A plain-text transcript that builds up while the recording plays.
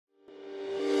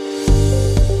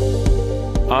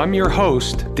I'm your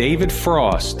host, David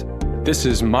Frost. This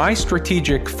is my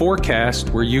strategic forecast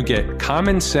where you get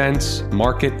common sense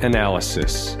market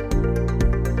analysis.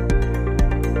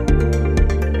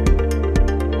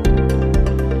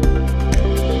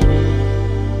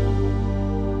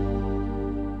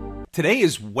 Today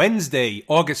is Wednesday,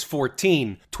 August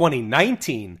 14,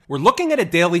 2019. We're looking at a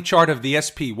daily chart of the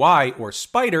SPY, or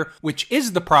SPDR, which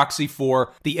is the proxy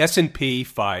for the S&P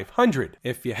 500.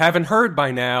 If you haven't heard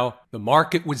by now, the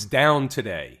market was down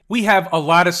today. We have a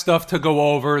lot of stuff to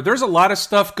go over. There's a lot of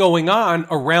stuff going on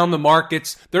around the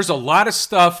markets. There's a lot of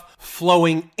stuff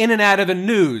flowing in and out of the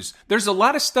news. There's a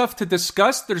lot of stuff to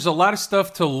discuss. There's a lot of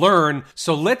stuff to learn.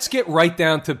 So let's get right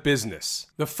down to business.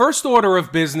 The first order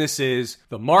of business is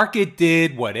the market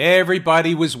did what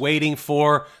everybody was waiting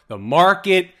for. The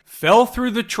market fell through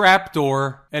the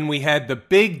trapdoor, and we had the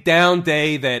big down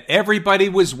day that everybody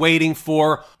was waiting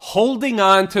for, holding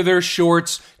on to their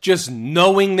shorts, just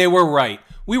knowing they were right.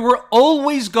 We were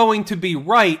always going to be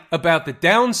right about the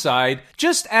downside.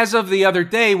 Just as of the other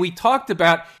day, we talked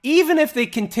about even if they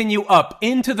continue up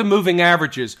into the moving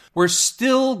averages, we're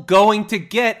still going to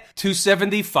get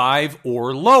 275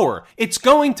 or lower. It's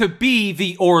going to be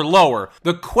the or lower.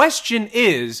 The question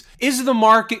is the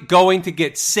market going to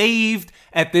get saved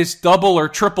at this double or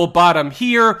triple bottom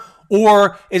here?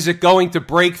 Or is it going to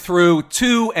break through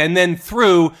to and then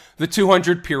through the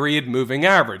 200 period moving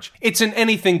average? It's an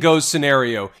anything goes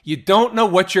scenario. You don't know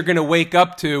what you're going to wake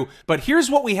up to, but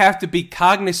here's what we have to be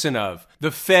cognizant of.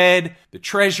 The Fed, the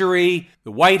Treasury,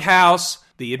 the White House,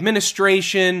 the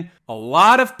administration, a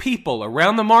lot of people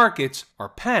around the markets are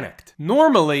panicked.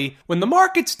 Normally, when the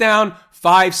market's down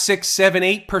 5, 6, 7,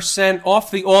 8%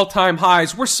 off the all-time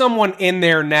highs, we're somewhere in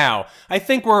there now. I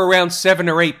think we're around 7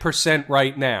 or 8%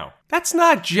 right now. That's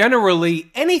not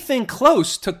generally anything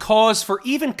close to cause for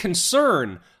even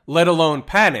concern, let alone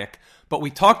panic. But we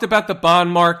talked about the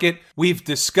bond market. We've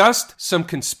discussed some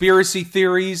conspiracy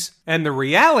theories. And the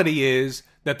reality is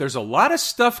that there's a lot of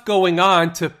stuff going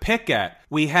on to pick at.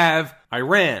 We have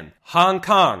Iran, Hong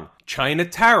Kong, China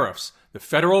tariffs, the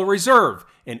Federal Reserve,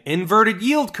 an inverted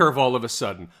yield curve all of a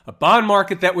sudden, a bond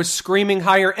market that was screaming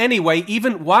higher anyway,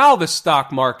 even while the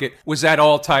stock market was at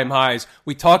all-time highs.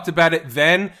 We talked about it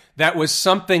then. That was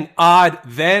something odd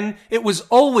then. It was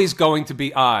always going to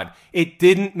be odd. It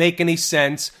didn't make any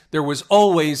sense. There was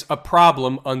always a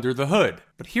problem under the hood.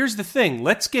 But here's the thing.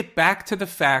 Let's get back to the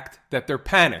fact that they're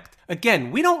panicked.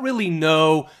 Again, we don't really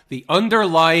know the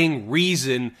underlying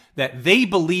reason that they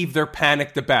believe they're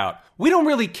panicked about. We don't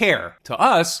really care. To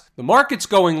us, the market's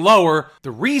going lower.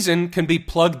 The reason can be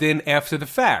plugged in after the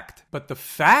fact. But the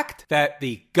fact that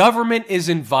the government is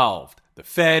involved, the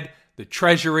Fed, the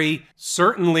Treasury,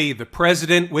 certainly the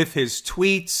president with his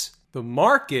tweets, the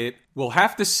market, we'll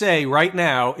have to say right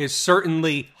now, is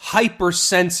certainly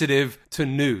hypersensitive to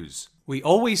news. We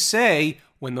always say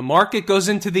when the market goes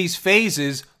into these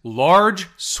phases, large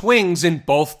swings in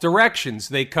both directions.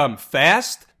 They come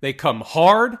fast, they come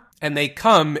hard, and they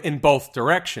come in both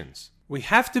directions. We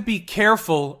have to be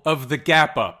careful of the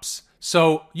gap ups.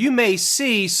 So you may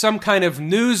see some kind of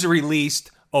news released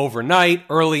overnight,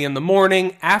 early in the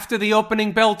morning, after the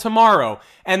opening bell tomorrow,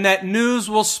 and that news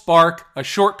will spark a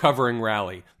short covering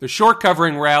rally. The short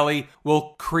covering rally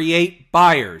will create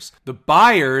buyers. The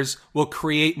buyers will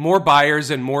create more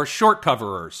buyers and more short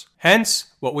coverers.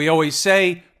 Hence, what we always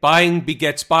say, buying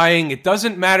begets buying. It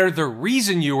doesn't matter the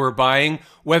reason you were buying,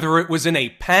 whether it was in a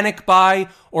panic buy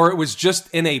or it was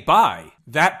just in a buy.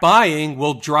 That buying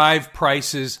will drive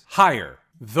prices higher.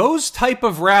 Those type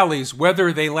of rallies,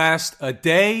 whether they last a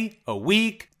day, a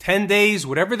week, 10 days,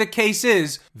 whatever the case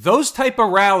is, those type of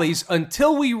rallies,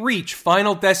 until we reach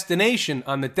final destination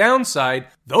on the downside,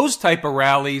 those type of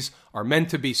rallies are meant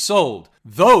to be sold.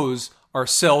 Those are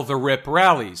sell the rip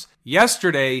rallies.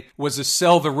 Yesterday was a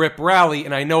sell the rip rally,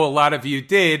 and I know a lot of you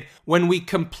did. When we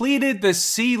completed the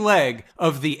C leg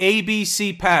of the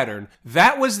ABC pattern,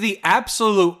 that was the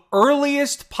absolute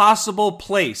earliest possible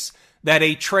place that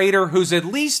a trader who's at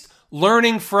least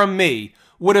learning from me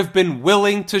would have been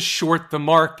willing to short the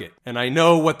market. And I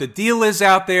know what the deal is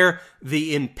out there.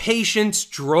 The impatience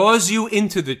draws you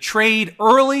into the trade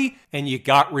early, and you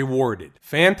got rewarded.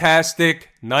 Fantastic.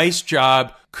 Nice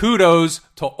job. Kudos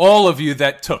to all of you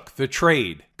that took the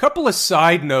trade. Couple of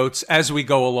side notes as we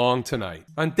go along tonight.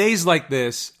 On days like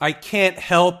this, I can't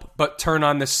help but turn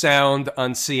on the sound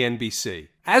on CNBC.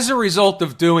 As a result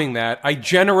of doing that, I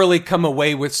generally come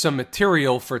away with some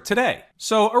material for today.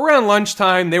 So around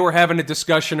lunchtime, they were having a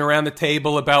discussion around the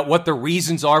table about what the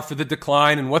reasons are for the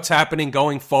decline and what's happening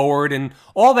going forward and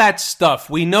all that stuff.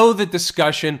 We know the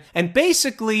discussion, and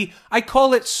basically, I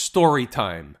call it story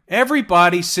time.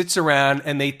 Everybody sits around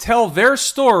and they tell their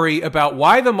story about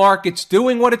why the market's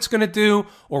doing what it's going to do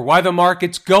or why the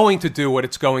market's going to do what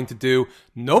it's going to do.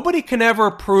 Nobody can ever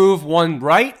prove one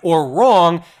right or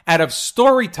wrong out of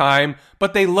story time,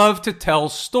 but they love to tell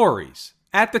stories.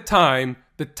 At the time,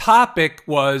 the topic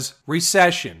was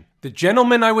recession. The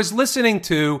gentleman I was listening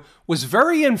to was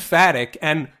very emphatic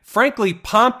and frankly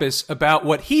pompous about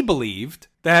what he believed,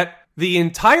 that the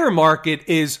entire market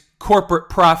is corporate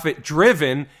profit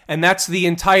driven, and that's the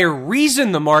entire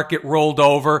reason the market rolled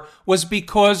over was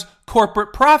because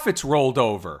corporate profits rolled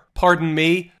over. Pardon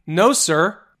me? No,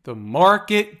 sir. The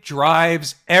market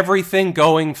drives everything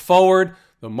going forward.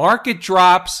 The market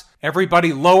drops,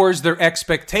 everybody lowers their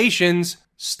expectations,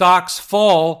 stocks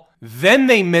fall, then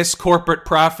they miss corporate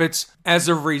profits as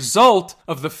a result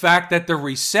of the fact that the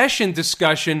recession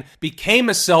discussion became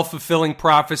a self-fulfilling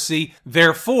prophecy.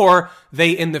 Therefore, they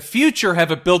in the future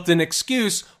have a built-in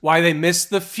excuse why they miss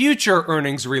the future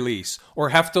earnings release or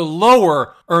have to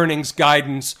lower earnings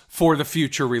guidance for the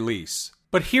future release.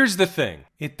 But here's the thing.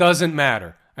 It doesn't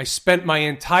matter. I spent my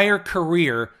entire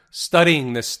career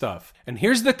studying this stuff. And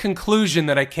here's the conclusion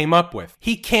that I came up with.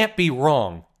 He can't be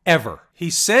wrong, ever. He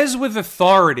says with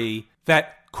authority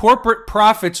that corporate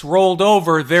profits rolled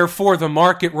over, therefore the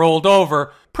market rolled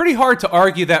over. Pretty hard to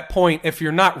argue that point if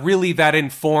you're not really that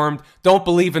informed, don't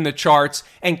believe in the charts,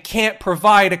 and can't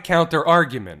provide a counter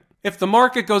argument. If the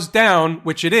market goes down,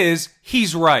 which it is,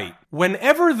 he's right.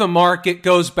 Whenever the market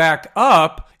goes back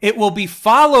up, it will be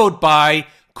followed by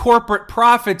corporate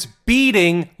profits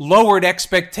beating lowered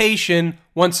expectation.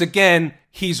 Once again,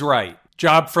 he's right.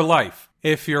 Job for life.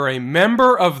 If you're a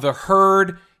member of the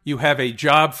herd, you have a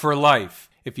job for life.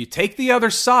 If you take the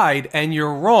other side and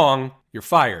you're wrong, you're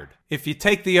fired. If you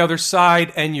take the other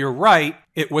side and you're right,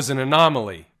 it was an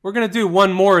anomaly. We're going to do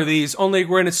one more of these, only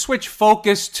we're going to switch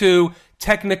focus to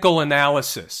technical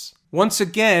analysis. Once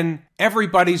again,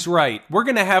 everybody's right. We're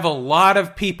going to have a lot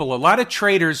of people, a lot of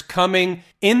traders coming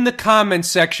in the comments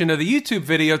section of the YouTube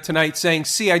video tonight saying,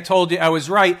 see, I told you I was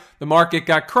right. The market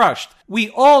got crushed. We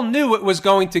all knew it was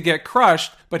going to get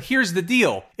crushed, but here's the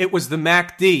deal. It was the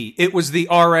MACD. It was the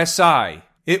RSI.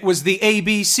 It was the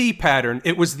ABC pattern.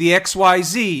 It was the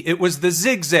XYZ. It was the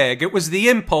zigzag. It was the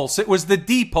impulse. It was the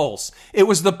depulse. It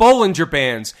was the Bollinger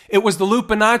Bands. It was the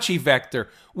Lupinacci vector.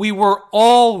 We were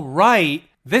all right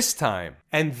this time.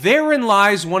 And therein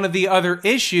lies one of the other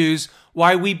issues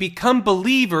why we become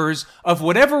believers of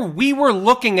whatever we were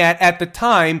looking at the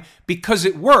time because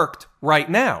it worked right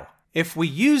now. If we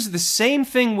use the same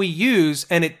thing we use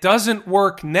and it doesn't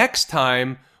work next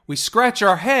time, we scratch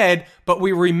our head, but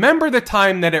we remember the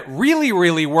time that it really,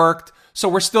 really worked, so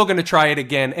we're still going to try it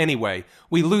again anyway.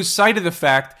 We lose sight of the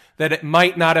fact that it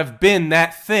might not have been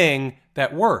that thing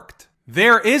that worked.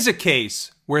 There is a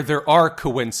case where there are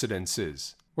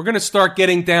coincidences. We're going to start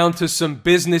getting down to some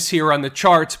business here on the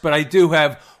charts, but I do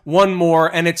have one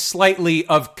more, and it's slightly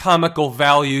of comical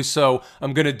value, so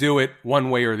I'm going to do it one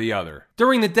way or the other.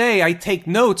 During the day, I take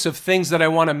notes of things that I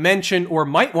want to mention or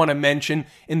might want to mention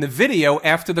in the video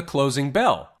after the closing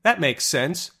bell. That makes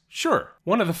sense. Sure.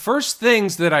 One of the first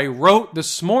things that I wrote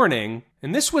this morning,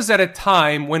 and this was at a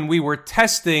time when we were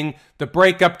testing the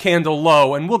breakup candle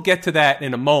low, and we'll get to that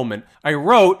in a moment. I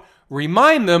wrote,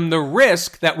 remind them the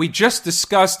risk that we just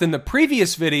discussed in the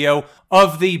previous video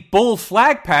of the bull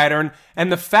flag pattern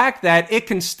and the fact that it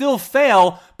can still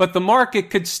fail, but the market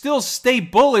could still stay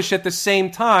bullish at the same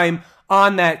time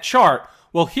on that chart.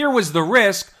 Well, here was the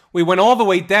risk. We went all the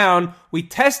way down. We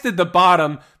tested the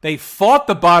bottom. They fought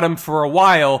the bottom for a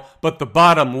while, but the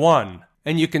bottom won.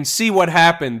 And you can see what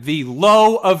happened. The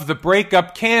low of the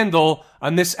breakup candle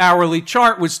on this hourly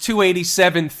chart was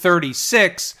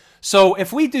 287.36. So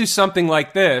if we do something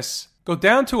like this, go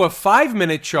down to a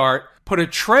 5-minute chart, put a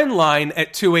trend line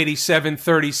at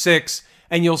 287.36,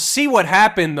 and you'll see what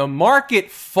happened. The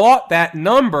market fought that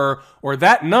number, or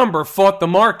that number fought the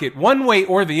market one way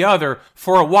or the other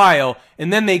for a while,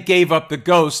 and then they gave up the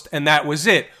ghost, and that was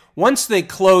it. Once they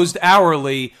closed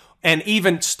hourly and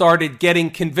even started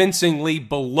getting convincingly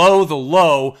below the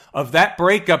low of that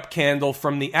breakup candle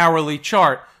from the hourly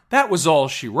chart, that was all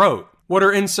she wrote. What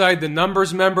are Inside the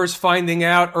Numbers members finding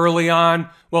out early on?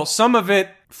 Well, some of it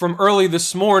from early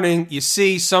this morning, you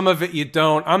see, some of it you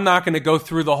don't. I'm not going to go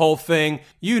through the whole thing.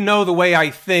 You know the way I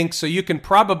think, so you can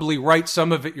probably write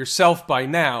some of it yourself by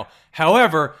now.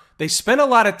 However, they spent a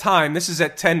lot of time, this is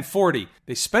at 10:40,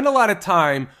 they spent a lot of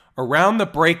time around the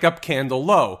breakup candle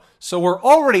low. So we're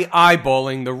already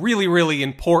eyeballing the really, really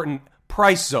important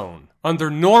price zone. Under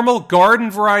normal garden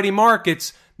variety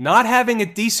markets, not having a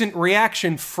decent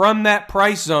reaction from that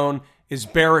price zone is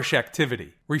bearish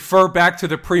activity. Refer back to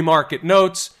the pre-market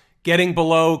notes. Getting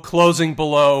below, closing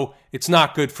below, it's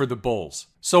not good for the bulls.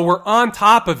 So we're on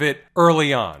top of it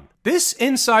early on. This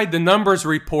Inside the Numbers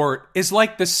report is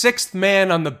like the sixth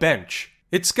man on the bench.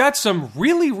 It's got some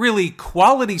really, really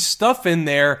quality stuff in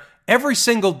there every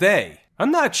single day.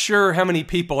 I'm not sure how many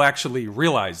people actually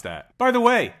realize that. By the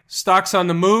way, Stocks on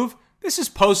the Move, this is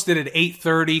posted at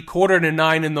 8:30,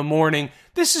 8:45 in the morning.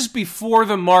 This is before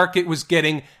the market was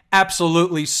getting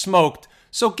absolutely smoked.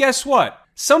 So guess what?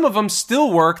 Some of them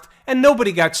still worked and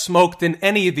nobody got smoked in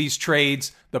any of these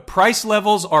trades. The price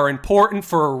levels are important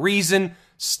for a reason.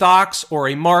 Stocks or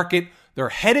a market, they're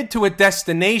headed to a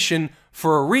destination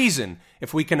for a reason.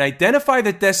 If we can identify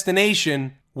the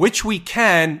destination, which we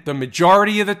can the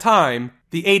majority of the time,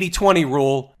 the 80-20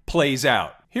 rule plays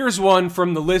out. Here's one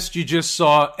from the list you just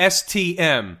saw.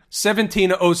 STM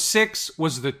 1706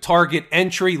 was the target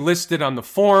entry listed on the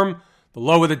form. The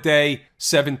low of the day,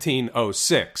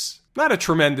 1706. Not a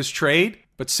tremendous trade,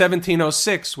 but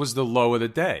 1706 was the low of the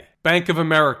day. Bank of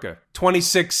America,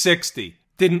 2660.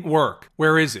 Didn't work.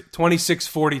 Where is it?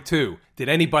 2642. Did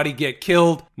anybody get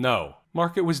killed? No.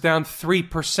 Market was down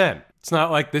 3%. It's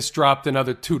not like this dropped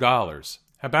another $2.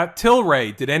 How about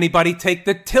Tilray? Did anybody take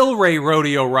the Tilray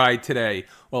rodeo ride today?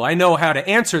 Well, I know how to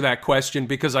answer that question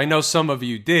because I know some of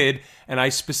you did, and I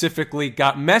specifically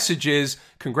got messages.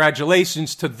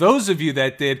 Congratulations to those of you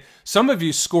that did. Some of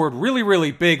you scored really,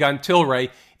 really big on Tilray.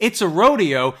 It's a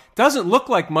rodeo. Doesn't look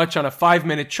like much on a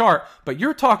 5-minute chart, but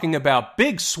you're talking about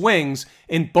big swings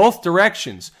in both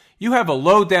directions. You have a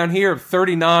low down here of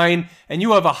 39, and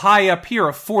you have a high up here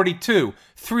of 42.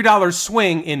 $3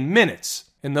 swing in minutes.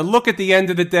 And then look at the end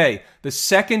of the day. The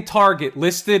second target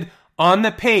listed on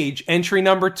the page, entry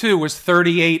number 2, was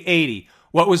 38.80.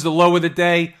 What was the low of the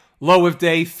day? Low of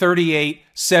day,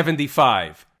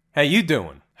 38.75. How you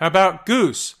doing? How about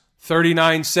Goose?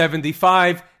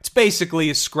 39.75. It's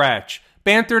basically a scratch.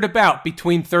 Bantered about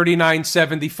between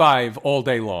 39.75 all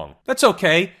day long. That's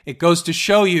okay. It goes to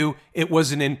show you it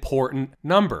was an important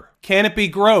number. Canopy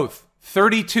Growth,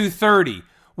 32.30.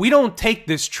 We don't take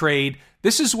this trade.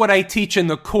 This is what I teach in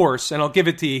the course, and I'll give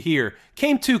it to you here.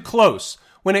 Came too close.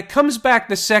 When it comes back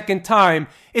the second time,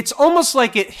 it's almost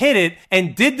like it hit it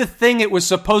and did the thing it was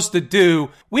supposed to do.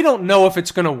 We don't know if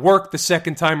it's going to work the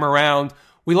second time around.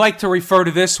 We like to refer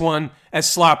to this one as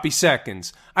sloppy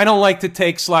seconds. I don't like to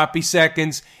take sloppy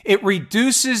seconds. It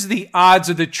reduces the odds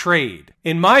of the trade.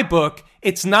 In my book,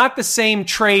 it's not the same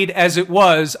trade as it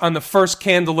was on the first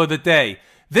candle of the day.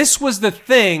 This was the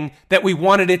thing that we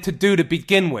wanted it to do to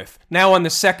begin with. Now on the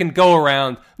second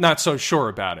go-around, not so sure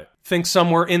about it. Think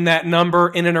somewhere in that number,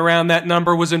 in and around that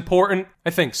number was important? I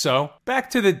think so. Back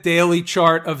to the daily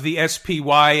chart of the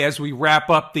SPY as we wrap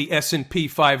up the S&P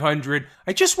 500.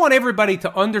 I just want everybody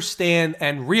to understand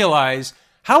and realize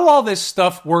how all this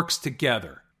stuff works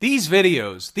together. These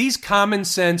videos, these common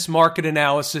sense market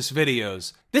analysis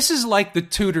videos, this is like the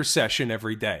tutor session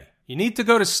every day. You need to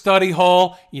go to study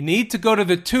hall, you need to go to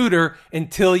the tutor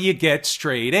until you get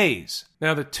straight A's.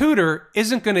 Now the tutor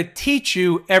isn't going to teach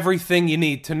you everything you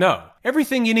need to know.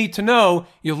 Everything you need to know,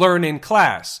 you learn in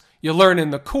class. You learn in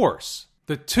the course.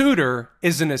 The tutor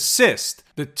is an assist.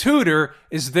 The tutor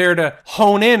is there to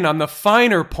hone in on the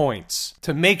finer points,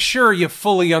 to make sure you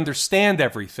fully understand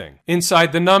everything.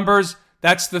 Inside the Numbers,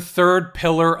 that's the third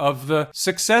pillar of the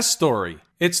success story.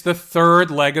 It's the third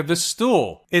leg of the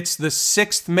stool. It's the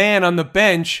sixth man on the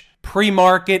bench,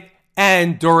 pre-market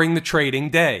and during the trading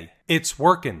day. It's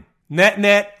working.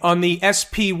 Net on the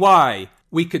SPY,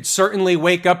 we could certainly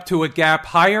wake up to a gap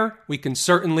higher. We can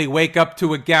certainly wake up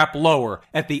to a gap lower.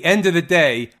 At the end of the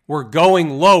day, we're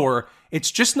going lower. It's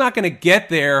just not going to get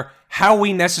there how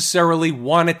we necessarily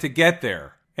want it to get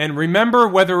there. And remember,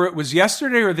 whether it was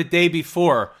yesterday or the day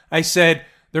before, I said,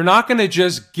 they're not going to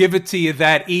just give it to you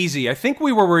that easy. I think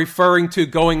we were referring to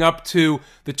going up to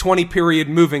the 20-period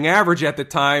moving average at the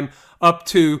time, up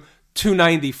to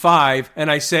 295. And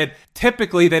I said,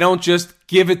 typically, they don't just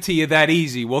give it to you that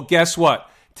easy. Well, guess what?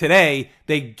 Today,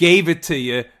 they gave it to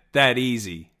you that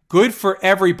easy. Good for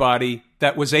everybody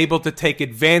that was able to take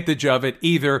advantage of it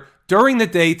either during the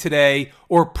day today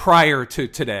or prior to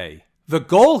today. The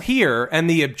goal here and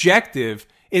the objective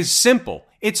is simple.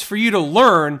 It's for you to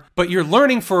learn, but you're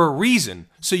learning for a reason,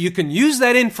 so you can use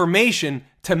that information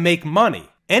to make money.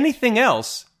 Anything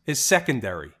else is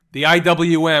secondary. The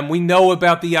IWM, we know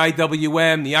about the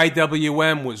IWM. The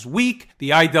IWM was weak. The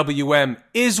IWM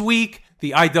is weak.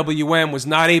 The IWM was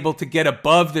not able to get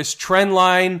above this trend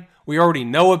line. We already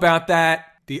know about that.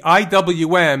 The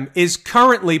IWM is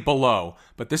currently below,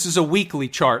 but this is a weekly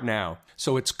chart now.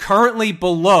 So it's currently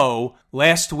below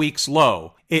last week's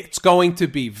low. It's going to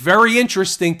be very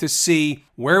interesting to see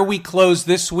where we close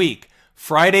this week.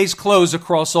 Friday's close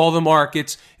across all the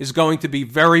markets is going to be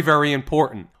very, very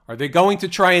important. Are they going to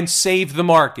try and save the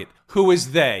market? Who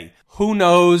is they? Who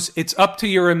knows? It's up to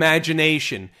your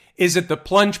imagination. Is it the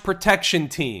plunge protection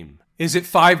team? Is it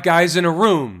five guys in a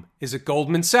room? Is it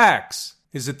Goldman Sachs?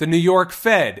 Is it the New York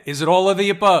Fed? Is it all of the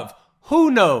above? Who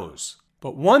knows?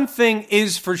 But one thing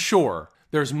is for sure.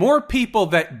 There's more people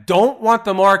that don't want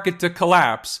the market to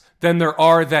collapse than there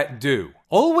are that do.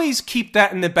 Always keep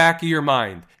that in the back of your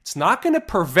mind. It's not going to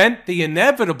prevent the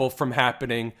inevitable from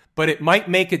happening, but it might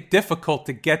make it difficult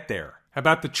to get there. How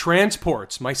about the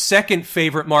transports? My second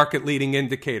favorite market leading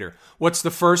indicator. What's the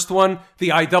first one? The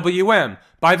IWM.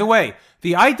 By the way,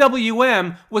 the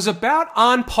IWM was about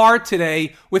on par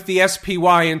today with the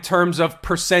SPY in terms of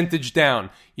percentage down.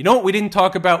 You know what we didn't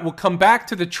talk about? We'll come back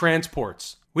to the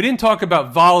transports. We didn't talk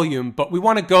about volume, but we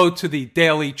want to go to the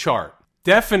daily chart.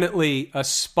 Definitely a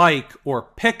spike or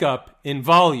pickup in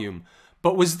volume.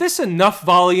 But was this enough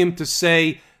volume to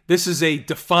say this is a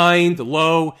defined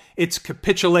low, it's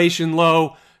capitulation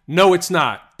low? No, it's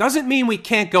not. Doesn't mean we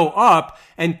can't go up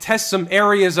and test some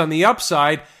areas on the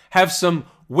upside, have some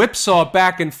whipsaw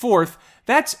back and forth.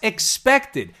 That's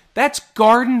expected. That's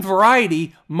garden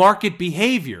variety market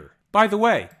behavior. By the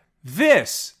way,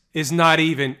 this is not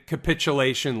even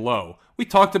capitulation low. We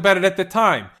talked about it at the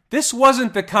time. This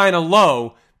wasn't the kind of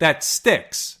low that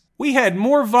sticks. We had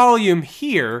more volume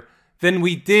here than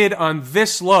we did on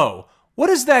this low. What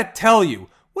does that tell you?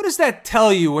 What does that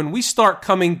tell you when we start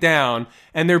coming down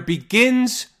and there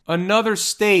begins another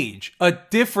stage, a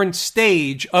different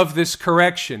stage of this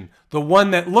correction, the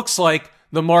one that looks like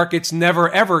the market's never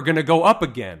ever going to go up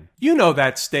again? You know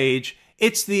that stage.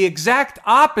 It's the exact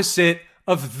opposite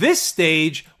of this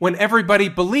stage when everybody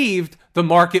believed the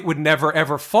market would never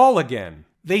ever fall again.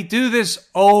 They do this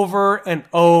over and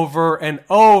over and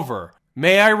over.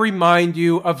 May I remind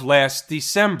you of last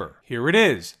December? Here it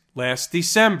is, last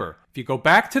December. If you go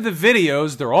back to the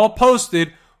videos, they're all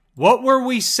posted. What were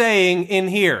we saying in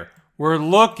here? We're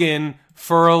looking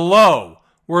for a low.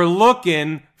 We're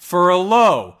looking for a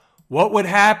low. What would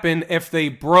happen if they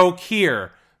broke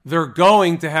here? They're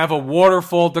going to have a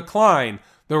waterfall decline.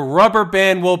 The rubber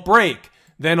band will break.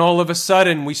 Then all of a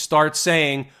sudden we start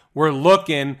saying we're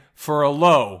looking for a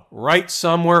low right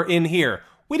somewhere in here.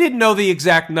 We didn't know the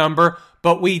exact number,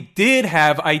 but we did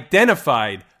have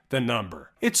identified the number.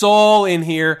 It's all in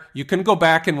here. You can go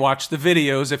back and watch the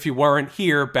videos if you weren't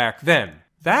here back then.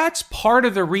 That's part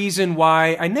of the reason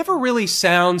why I never really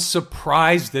sound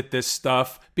surprised at this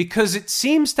stuff, because it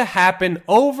seems to happen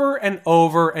over and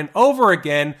over and over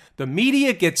again. The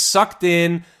media gets sucked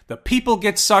in, the people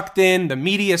get sucked in, the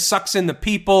media sucks in the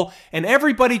people, and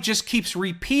everybody just keeps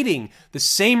repeating the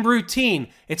same routine.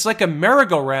 It's like a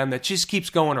merry-go-round that just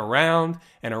keeps going around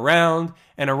and around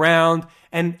and around,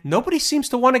 and nobody seems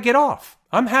to want to get off.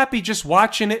 I'm happy just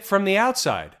watching it from the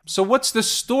outside. So what's the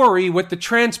story with the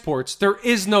transports? There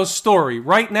is no story.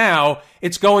 Right now,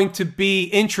 it's going to be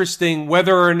interesting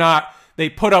whether or not they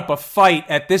put up a fight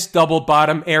at this double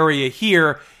bottom area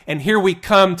here. And here we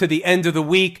come to the end of the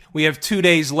week. We have 2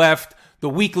 days left. The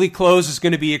weekly close is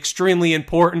going to be extremely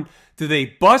important. Do they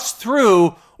bust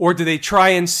through, or do they try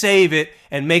and save it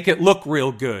and make it look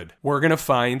real good? We're going to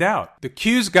find out. The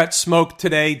Q's got smoked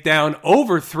today, down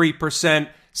over 3%.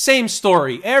 Same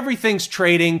story. Everything's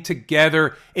trading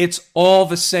together. It's all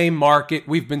the same market.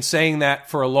 We've been saying that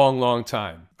for a long, long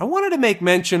time. I wanted to make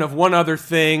mention of one other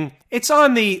thing. It's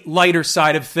on the lighter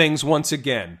side of things once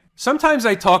again. Sometimes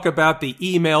I talk about the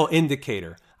email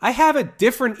indicator. I have a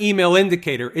different email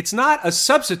indicator. It's not a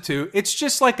substitute. It's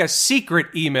just like a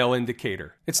secret email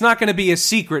indicator. It's not going to be a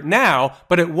secret now,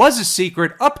 but it was a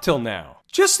secret up till now.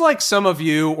 Just like some of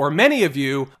you, or many of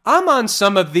you, I'm on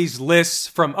some of these lists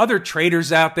from other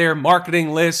traders out there, marketing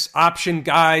lists, option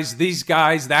guys, these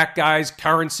guys, that guys,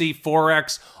 currency,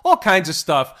 Forex, all kinds of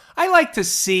stuff. I like to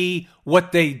see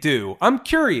what they do. I'm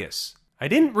curious. I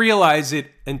didn't realize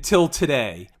it until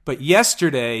today, but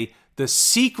yesterday, the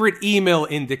secret email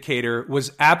indicator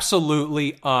was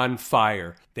absolutely on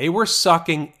fire. They were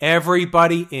sucking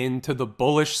everybody into the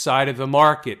bullish side of the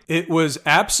market. It was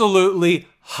absolutely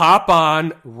hop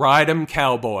on, ride 'em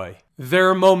cowboy.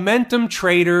 They're momentum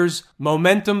traders,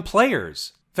 momentum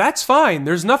players. That's fine.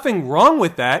 There's nothing wrong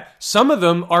with that. Some of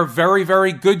them are very,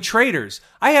 very good traders.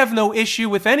 I have no issue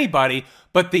with anybody,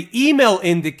 but the email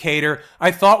indicator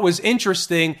I thought was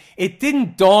interesting. It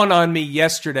didn't dawn on me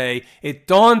yesterday. It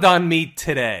dawned on me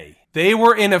today. They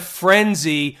were in a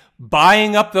frenzy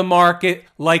buying up the market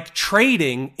like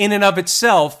trading in and of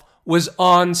itself was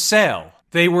on sale.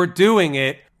 They were doing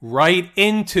it right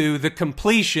into the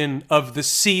completion of the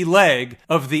C leg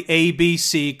of the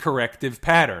ABC corrective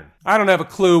pattern. I don't have a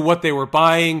clue what they were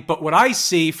buying, but what I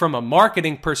see from a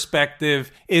marketing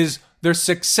perspective is they're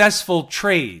successful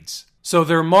trades. So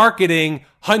they're marketing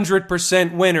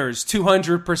 100% winners,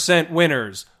 200%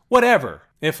 winners, whatever.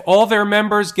 If all their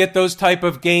members get those type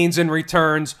of gains and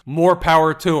returns, more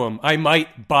power to them. I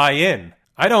might buy in.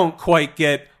 I don't quite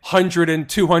get 100 and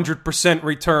 200%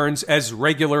 returns as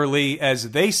regularly as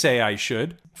they say I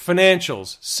should.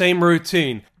 Financials, same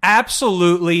routine.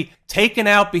 Absolutely taken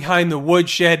out behind the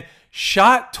woodshed,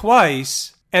 shot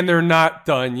twice, and they're not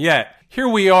done yet. Here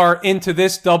we are into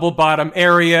this double bottom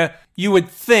area. You would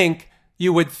think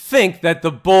that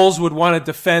the bulls would want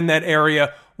to defend that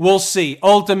area. We'll see.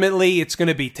 Ultimately, it's going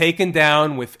to be taken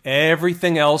down with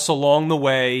everything else along the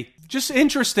way. Just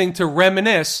interesting to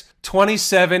reminisce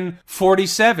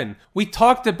 27.47. We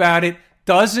talked about it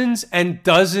dozens and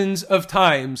dozens of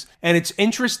times, and it's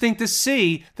interesting to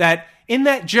see that in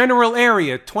that general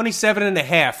area,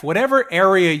 27.5, whatever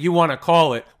area you want to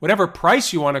call it, whatever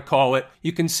price you want to call it,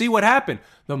 you can see what happened.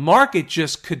 The market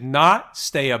just could not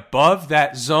stay above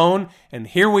that zone, and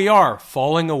here we are,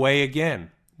 falling away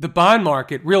again. The bond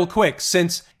market, real quick,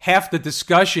 since half the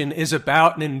discussion is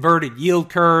about an inverted yield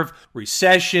curve,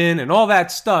 recession, and all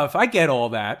that stuff, I get all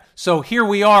that. So here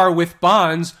we are with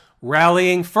bonds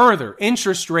rallying further.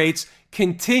 Interest rates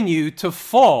continue to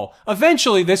fall.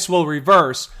 Eventually this will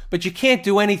reverse, but you can't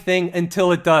do anything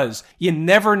until it does. You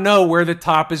never know where the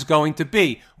top is going to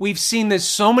be. We've seen this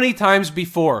so many times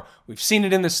before. We've seen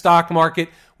it in the stock market.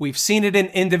 We've seen it in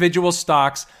individual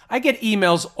stocks. I get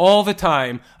emails all the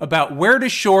time about where to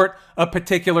short a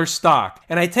particular stock.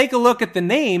 And I take a look at the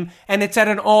name and it's at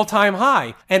an all-time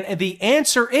high. And the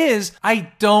answer is,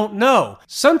 I don't know.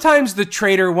 Sometimes the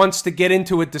trader wants to get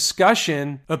into a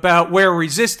discussion about where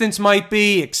resistance might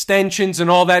be, extensions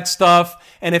and all that stuff.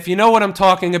 And if you know what I'm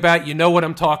talking about, you know what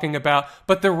I'm talking about.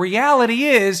 But the reality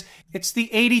is, it's the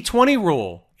 80-20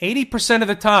 rule. 80% of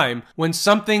the time, when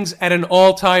something's at an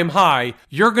all-time high,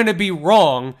 you're going to be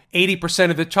wrong 80%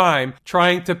 of the time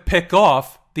trying to pick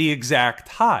off the exact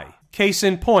high. Case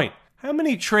in point, how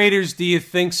many traders do you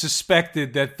think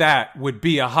suspected that would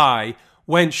be a high,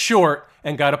 went short,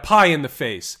 and got a pie in the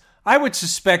face? I would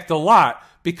suspect a lot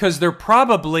because they're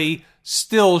probably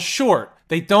still short.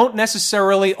 They don't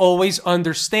necessarily always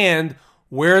understand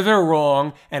where they're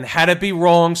wrong and how to be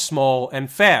wrong small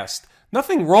and fast.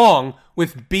 Nothing wrong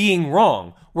with being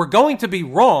wrong. We're going to be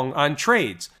wrong on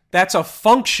trades. That's a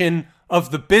function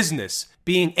of the business.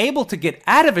 Being able to get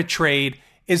out of a trade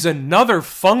is another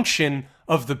function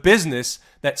of the business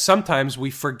that sometimes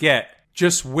we forget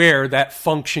just where that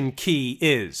function key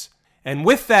is. And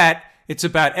with that, it's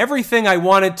about everything I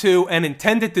wanted to and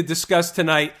intended to discuss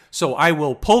tonight, so I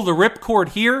will pull the ripcord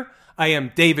here. I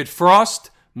am David Frost,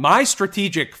 My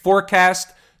Strategic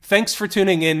Forecast. Thanks for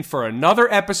tuning in for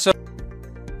another episode.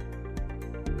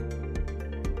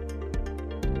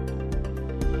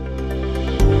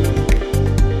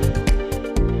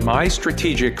 My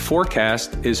Strategic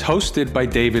Forecast is hosted by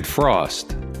David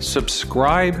Frost.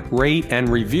 Subscribe, rate, and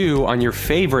review on your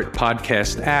favorite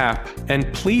podcast app,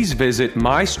 and please visit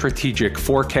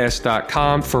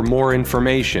mystrategicforecast.com for more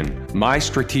information. My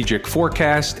Strategic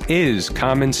Forecast is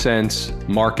common sense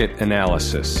market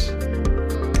analysis.